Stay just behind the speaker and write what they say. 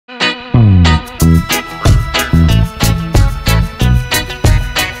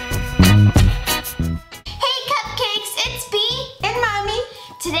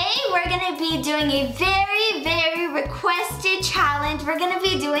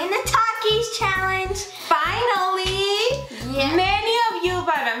doing the Takis challenge. Finally! Yeah. Many of you,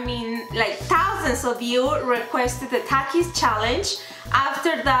 but I mean like thousands of you requested the Takis challenge.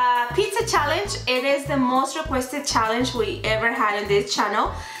 After the pizza challenge, it is the most requested challenge we ever had on this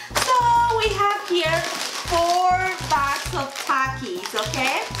channel. So we have here 4 bags of Takis,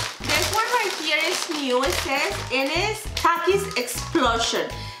 okay? This one right here is new, it says, it is Takis Explosion.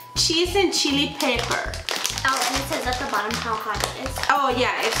 Cheese and chili pepper. Oh, and it says at the bottom how hot it is. Oh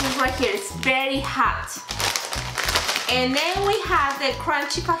yeah, it says right here, it's very hot. And then we have the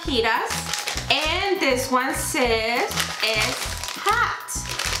crunchy fajitas. And this one says it's hot.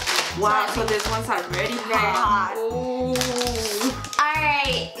 Wow, so these ones are very hot.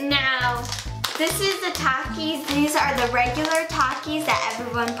 Alright, now this is the Takis. These are the regular Takis that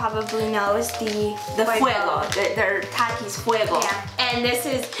everyone probably knows. The Fuego. They're Takis Fuego. Yeah. And this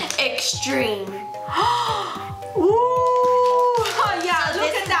is Extreme. Ooh! Yeah, So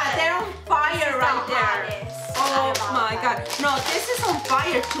look at that. They're on fire right there. Oh my god. No, this is on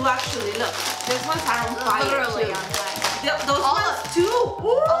fire too actually. Look, these ones are on fire Literally too. on fire. Those ones too. Ooh.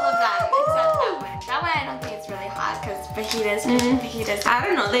 All of them except that one. That one I don't think it's really hot because fajitas. Fajitas. I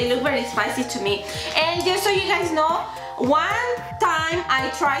don't know, they look very spicy to me. And just so you guys know, one time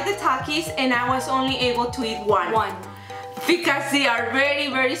I tried the Takis and I was only able to eat one. Because they are very,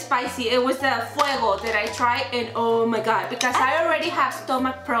 very spicy. It was the Fuego that I tried and oh my god, because I already have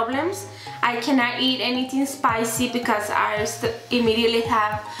stomach problems. I cannot eat anything spicy because I immediately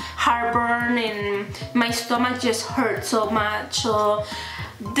have heartburn and my stomach just hurts so much. So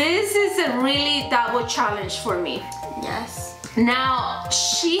this is a really double challenge for me. Yes. Now,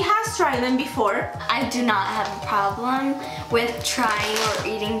 she has tried them before. I do not have a problem with trying or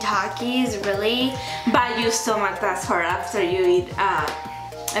eating Takis, really. But your stomach does hurt after you eat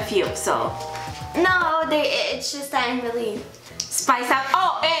a few, so. No, it's just that I'm really Spice up.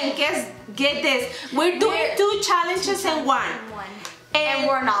 Oh, and get this. We're doing 2 challenges in one. And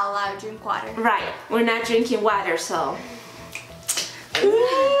we're not allowed to drink water. Right, we're not drinking water, so.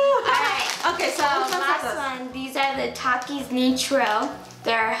 Alright, okay, so last one. These are the Takis Nitro.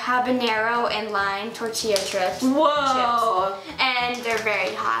 They're habanero and lime tortilla chips. Whoa! Chips. And they're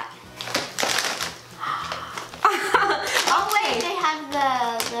very hot. Oh wait, they have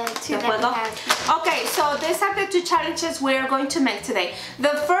the 2 that we have. Okay, so these are the 2 challenges we're going to make today.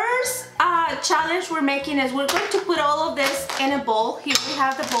 The first challenge we're making is we're going to put all of this in a bowl. Here we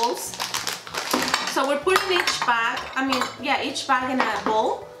have the bowls. So we're putting each bag in a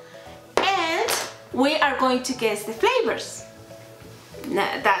bowl. And we are going to guess the flavors.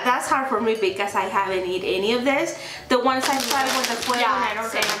 Now, that's hard for me because I haven't eaten any of this. The ones I tried with the Fuego, and I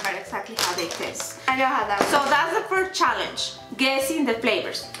don't remember exactly how they taste. I know how that works. So that's the first challenge, guessing the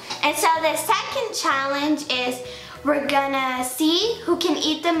flavors. And so the second challenge is we're gonna see who can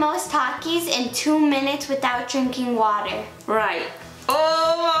eat the most Takis in 2 minutes without drinking water. Right.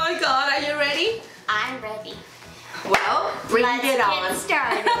 Oh my god, are you ready? I'm ready. Well, bring Let's it on. get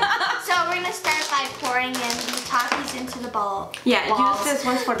started. So we're gonna start by pouring in the Takis into the bowl. Yeah, balls. use this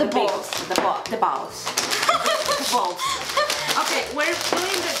one for the bowls. The balls. The balls. Okay, we're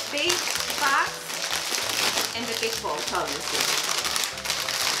doing the big box and the big balls, obviously.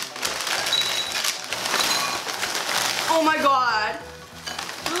 Oh my god!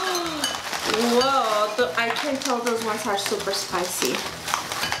 Whoa, I can tell those ones are super spicy.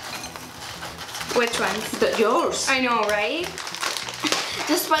 Which ones? Yours. I know, right?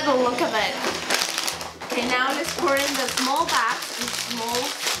 Just by the look of it. Okay, now let's pour in the small bags and small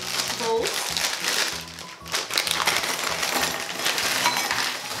bowls.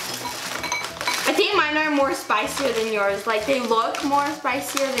 I think mine are more spicier than yours. Like they look more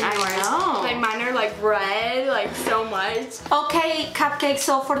spicier than yours. I know. Like mine are like red, like so much. Okay, Cupcake,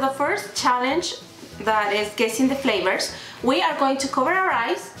 so for the first challenge, that is guessing the flavors, we are going to cover our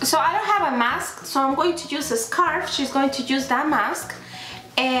eyes. So I don't have a mask, so I'm going to use a scarf. She's going to use that mask.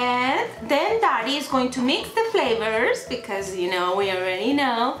 And then Daddy is going to mix the flavors because, you know, we already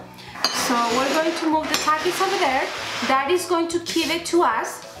know. So we're going to move the Takis over there. Daddy's going to give it to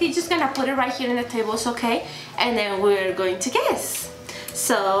us. He's just gonna put it right here on the table, it's okay? And then we're going to guess.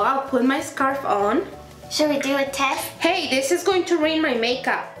 So I'll put my scarf on. Should we do a test? Hey, this is going to ruin my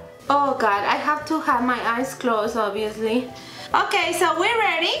makeup. Oh god, I have to have my eyes closed, obviously. Okay, so we're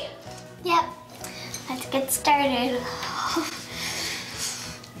ready? Yep. Let's get started.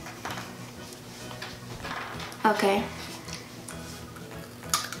 Okay.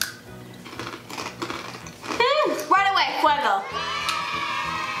 Right away, Fuego.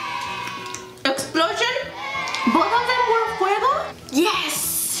 Explosion? Both of them were Fuego?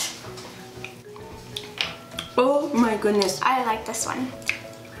 Yes. Oh my goodness. I like this one.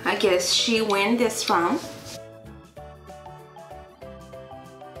 I guess she win this round.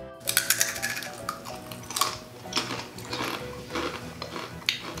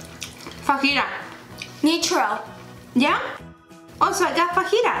 Fajita. Nitro. Yeah? Also, I got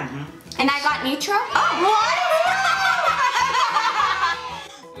fajita. And I got nitro. Oh, what?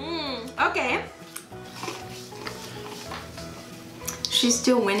 Okay. She's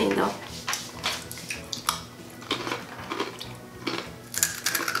still winning though.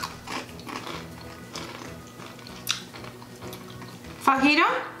 Fajita?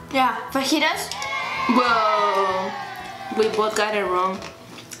 Yeah. Fajitas. Whoa. We both got it wrong.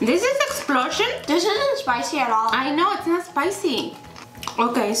 This is explosion. This isn't spicy at all. I know, it's not spicy.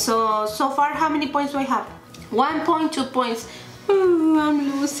 Okay, so far how many points do I have? 1 point, 2 points. Ooh,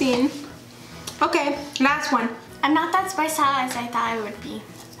 I'm losing. Okay, last one. I'm not that spiced out as I thought I would be.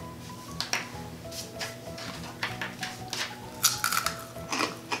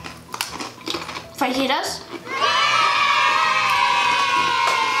 Fajitas.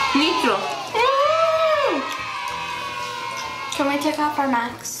 Nitro. Can we take off our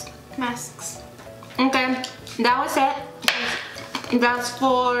masks? Okay, that was it. That's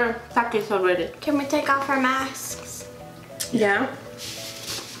for Takis already. Can we take off our masks? Yeah.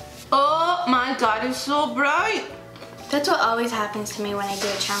 Oh my god, it's so bright. That's what always happens to me when I do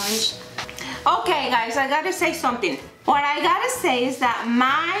a challenge. Okay guys, I gotta say something. What I gotta say is that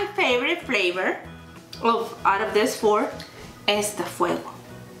my favorite flavor out of this 4 is the Fuego.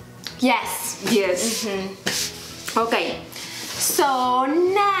 Yes. Yes. Okay, so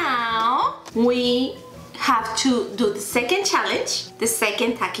now we have to do the second challenge, the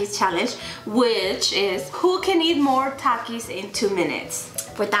second Takis challenge, which is who can eat more Takis in 2 minutes.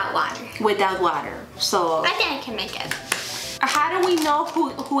 Without water. Without water. So I think I can make it. how do we know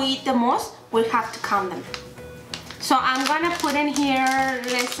who eat the most? We have to count them. So I'm gonna put in here,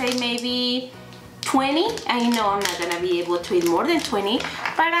 let's say maybe 20. I know I'm not gonna be able to eat more than 20,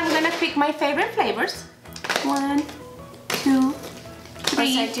 but I'm gonna pick my favorite flavors. 1, 2,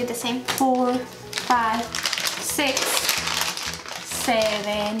 3, I do the same. 4, 5, 6,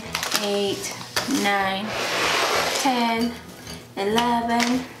 7, 8, 9, 10,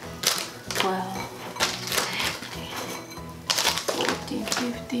 11, 12, 14,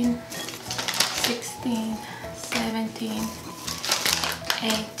 15, 16, 17,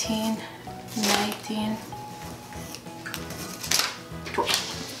 18, 19, 20.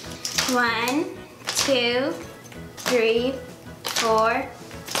 1, 2, 3, 4,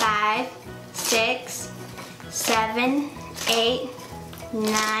 5, 6, 7, 8,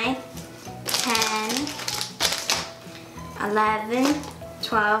 9, 10, 11,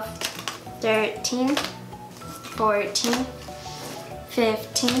 12, 13, 14,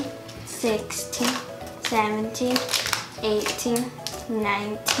 15, 16, 17, 18,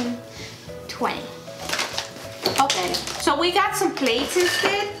 19, 20. Okay, so we got some plates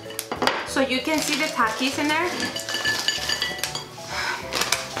instead, so you can see the Takis in there.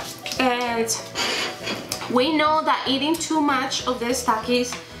 And we know that eating too much of this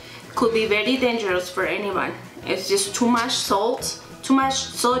Takis could be very dangerous for anyone. It's just too much salt, too much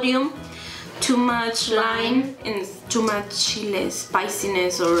sodium, too much lime, and too much chile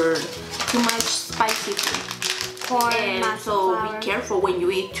spiciness or too much spicy food. And so be careful when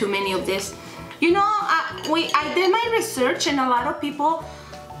you eat too many of this. You know, I did my research and a lot of people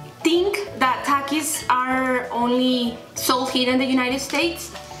think that Takis are only sold here in the United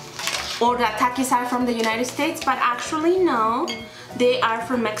States, or that Takis are from the United States, but actually no, they are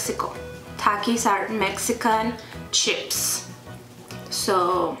from Mexico. Takis are Mexican chips.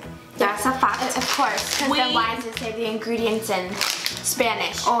 So that's a fact. Of course, because then why does it say the ingredients in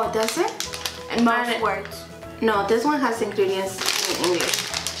Spanish? Oh, does it? And most words. No, this one has ingredients in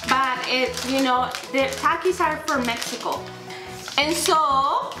English. But you know, the Takis are from Mexico. And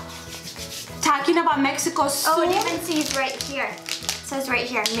so, talking about Mexico, so... Oh, it even says right here. It says right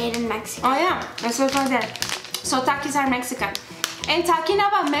here, made in Mexico. Oh yeah, it says right there. So Takis are Mexican. And talking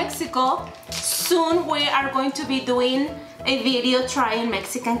about Mexico, soon we are going to be doing a video trying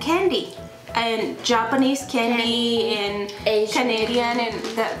Mexican candy. And Japanese candy and Asian Canadian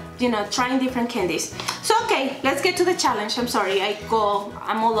and trying different candies. So okay, let's get to the challenge. I'm sorry,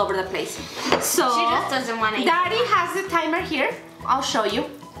 I'm all over the place. So she just doesn't want to eat. Daddy has the timer here. I'll show you.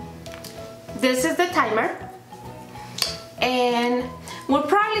 This is the timer. And we'll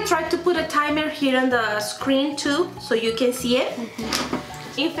probably try to put a timer here on the screen too, so you can see it.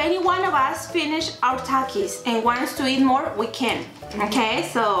 If any one of us finish our Takis and wants to eat more, we can. Okay,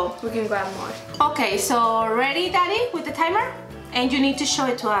 so we can grab more. Okay, so ready, Daddy, with the timer? And you need to show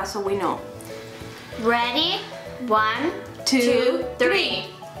it to us so we know. Ready? 1, 2, 3.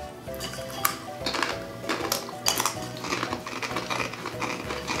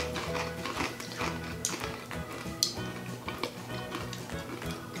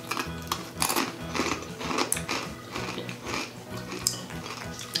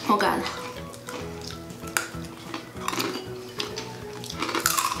 Oh God.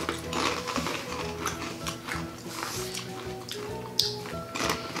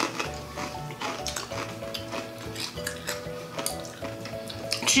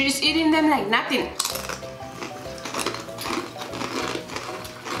 She's eating them like nothing.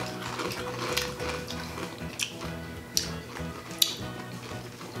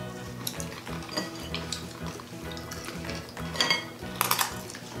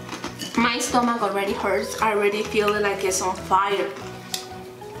 My stomach already hurts. I already feel like it's on fire.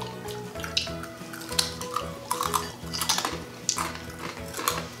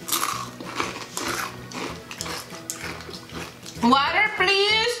 Water,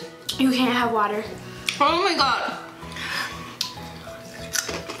 please. You can't have water. Oh my God.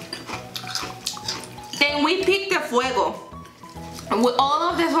 Then we pick the Fuego. All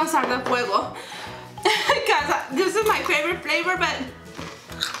of these ones are the Fuego. Because this is my favorite flavor, but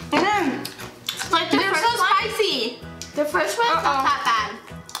Like the they're first so one, spicy. The first one's not that bad.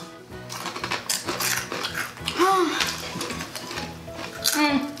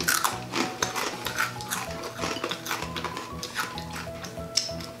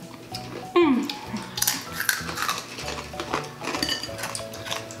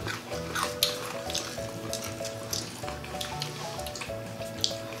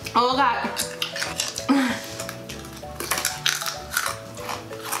 Oh God.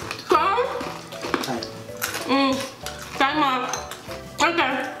 Time up.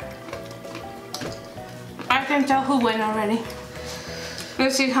 Okay. I can tell who won already.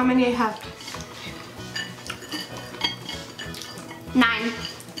 Let's see how many I have. 9.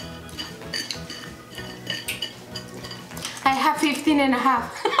 I have 15 and a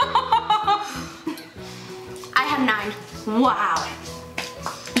half. I have 9. Wow.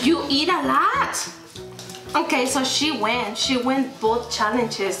 You eat a lot. Okay, so she went both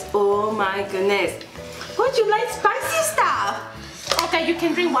challenges. Oh my goodness. Would you like spicy stuff? Okay, you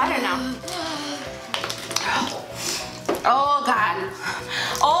can drink water now. Oh God.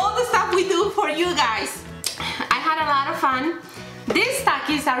 All the stuff we do for you guys. I had a lot of fun. These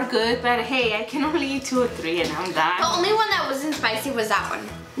Takis are good, but hey, I can only eat 2 or 3 and I'm done. The only one that wasn't spicy was that one.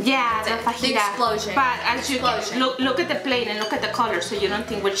 Yeah, the fajita. The explosion. But as you look at the plate and look at the color, so you don't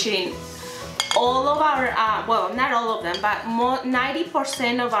think we're cheating. All of our, well, not all of them, but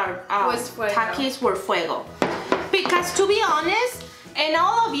 90% of our Takis were Fuego. Because to be honest, and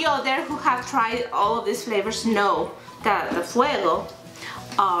all of you out there who have tried all of these flavors know that the Fuego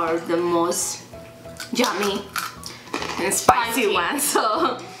are the most yummy and spicy ones.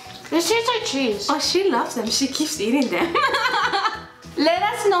 So this tastes like cheese. Oh, she loves them. She keeps eating them. Let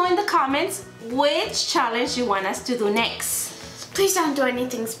us know in the comments which challenge you want us to do next. Please don't do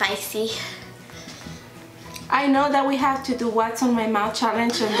anything spicy. I know that we have to do what's on my mouth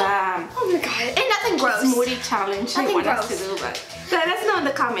challenge and the oh my God, and nothing gross. Smoothie challenge I want us to do, but let us know in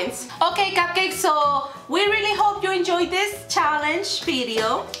the comments. Okay, cupcakes, so we really hope you enjoyed this challenge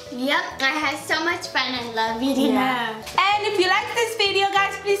video. Yep, I had so much fun. I love eating them. And if you like this video,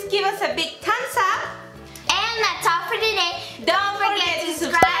 guys, please give us a big thumbs up. And that's all for today. Don't forget to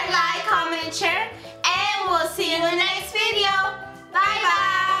subscribe, like, comment, and share. And we'll see you in the next video.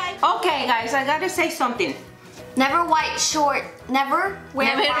 Bye-bye. Okay, guys, I gotta say something. Never white short. Never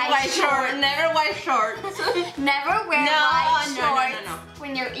wear white shorts. Never white shorts. Never wear white shorts no.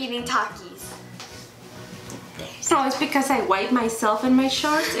 when you're eating Takis. No, it's because I wipe myself in my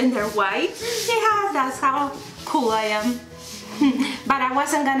shorts and they're white. Yeah, that's how cool I am. But I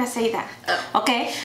wasn't gonna say that. Okay,